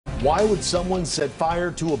Why would someone set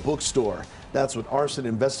fire to a bookstore? That's what arson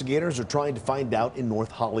investigators are trying to find out in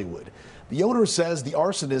North Hollywood. The owner says the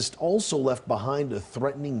arsonist also left behind a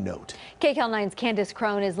threatening note. KCAL 9's Kandiss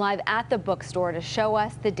Crone is live at the bookstore to show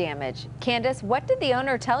us the damage. Kandiss, what did the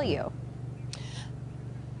owner tell you?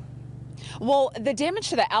 Well, the damage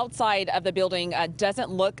to the outside of the building doesn't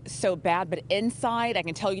look so bad, but inside, I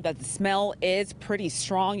can tell you that the smell is pretty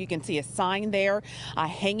strong. You can see a sign there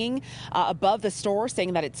hanging above the store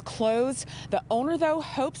saying that it's closed. The owner, though,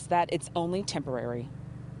 hopes that it's only temporary.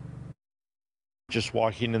 Just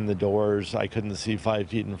walking in the doors, I couldn't see 5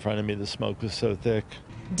 feet in front of me. The smoke was so thick.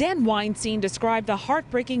 Dan Weinstein described the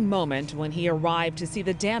heartbreaking moment when he arrived to see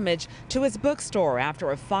the damage to his bookstore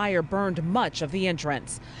after a fire burned much of the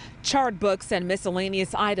entrance. Charred books and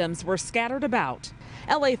miscellaneous items were scattered about.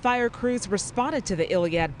 LA fire crews responded to the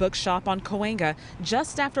Iliad Bookshop on Cahuenga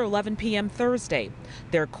just after 11 p.m. Thursday.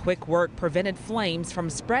 Their quick work prevented flames from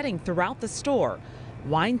spreading throughout the store.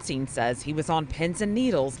 Weinstein says he was on pins and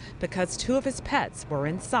needles because 2 of his pets were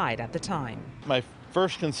inside at the time. My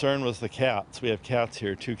first concern was the cats. We have cats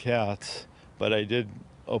here, 2 cats, but I did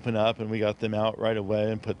open up and we got them out right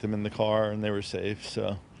away and put them in the car and they were safe.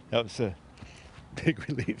 So that was a big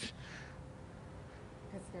relief.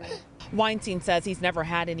 Weinstein says he's never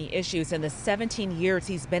had any issues in the 17 years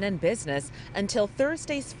he's been in business until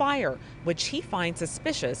Thursday's fire, which he finds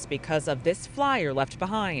suspicious because of this flyer left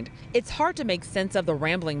behind. It's hard to make sense of the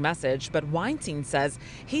rambling message, but Weinstein says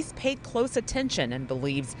he's paid close attention and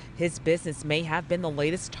believes his business may have been the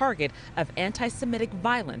latest target of anti-Semitic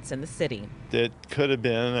violence in the city. It could have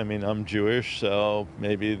been. I mean, I'm Jewish, so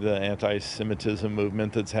maybe the anti-Semitism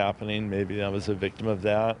movement that's happening, maybe I was a victim of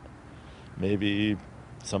that. Maybe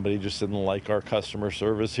somebody just didn't like our customer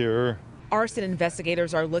service here. Arson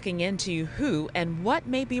investigators are looking into who and what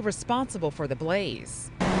may be responsible for the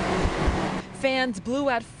blaze. Fans blew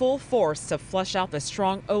at full force to flush out the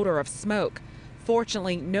strong odor of smoke.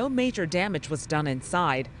 Fortunately, no major damage was done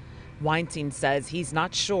inside. Weinstein says he's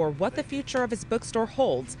not sure what the future of his bookstore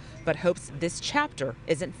holds, but hopes this chapter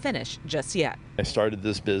isn't finished just yet. I started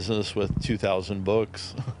this business with 2,000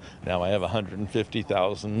 books. Now I have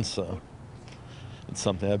 150,000, so it's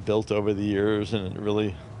something I've built over the years, and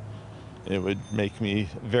it would make me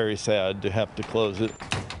very sad to have to close it.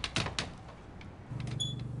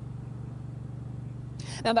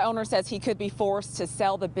 Now, the owner says he could be forced to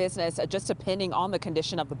sell the business just depending on the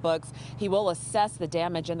condition of the books. He will assess the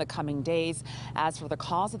damage in the coming days. As for the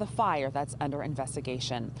cause of the fire, that's under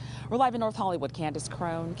investigation. We're live in North Hollywood. Kandiss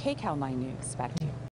Crone, KCAL 9 News. Back to you.